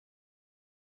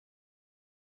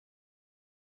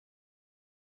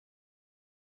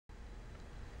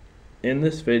In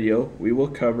this video, we will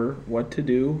cover what to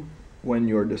do when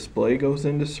your display goes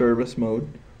into service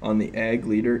mode on the Ag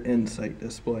Leader Insight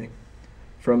display.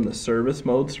 From the service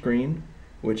mode screen,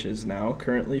 which is now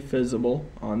currently visible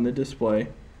on the display,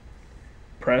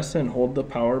 press and hold the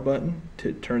power button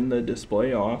to turn the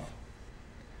display off.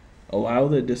 Allow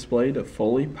the display to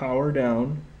fully power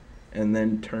down and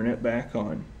then turn it back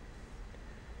on.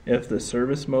 If the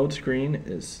service mode screen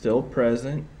is still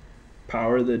present,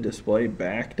 power the display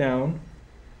back down,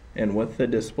 and with the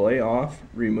display off,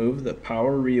 remove the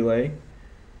power relay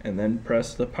and then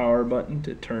press the power button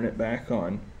to turn it back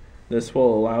on. This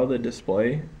will allow the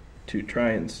display to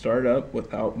try and start up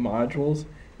without modules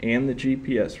and the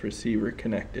GPS receiver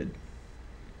connected.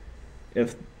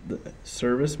 If the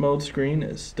service mode screen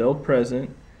is still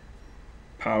present,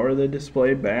 power the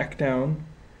display back down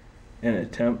and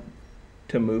attempt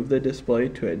to move the display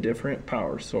to a different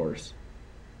power source.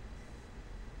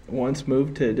 Once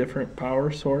moved to a different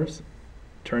power source,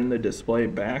 turn the display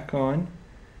back on.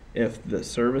 If the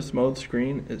service mode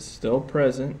screen is still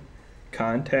present,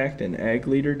 contact an Ag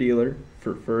Leader dealer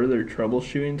for further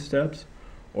troubleshooting steps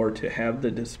or to have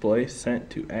the display sent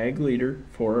to Ag Leader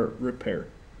for repair.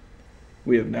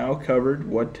 We have now covered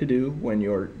what to do when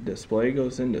your display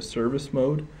goes into service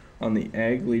mode on the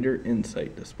Ag Leader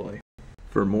Insight display.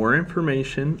 For more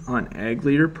information on Ag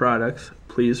Leader products,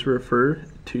 please refer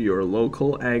to your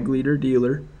local Ag Leader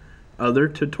dealer, other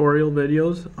tutorial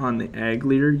videos on the Ag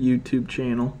Leader YouTube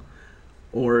channel,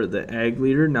 or the Ag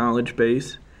Leader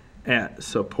Knowledgebase at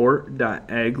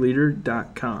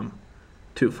support.agleader.com.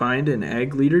 To find an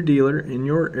Ag Leader dealer in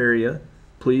your area,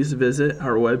 please visit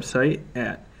our website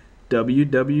at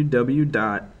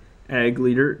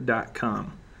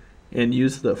www.agleader.com and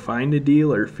use the Find a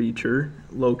Dealer feature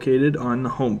located on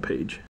the homepage.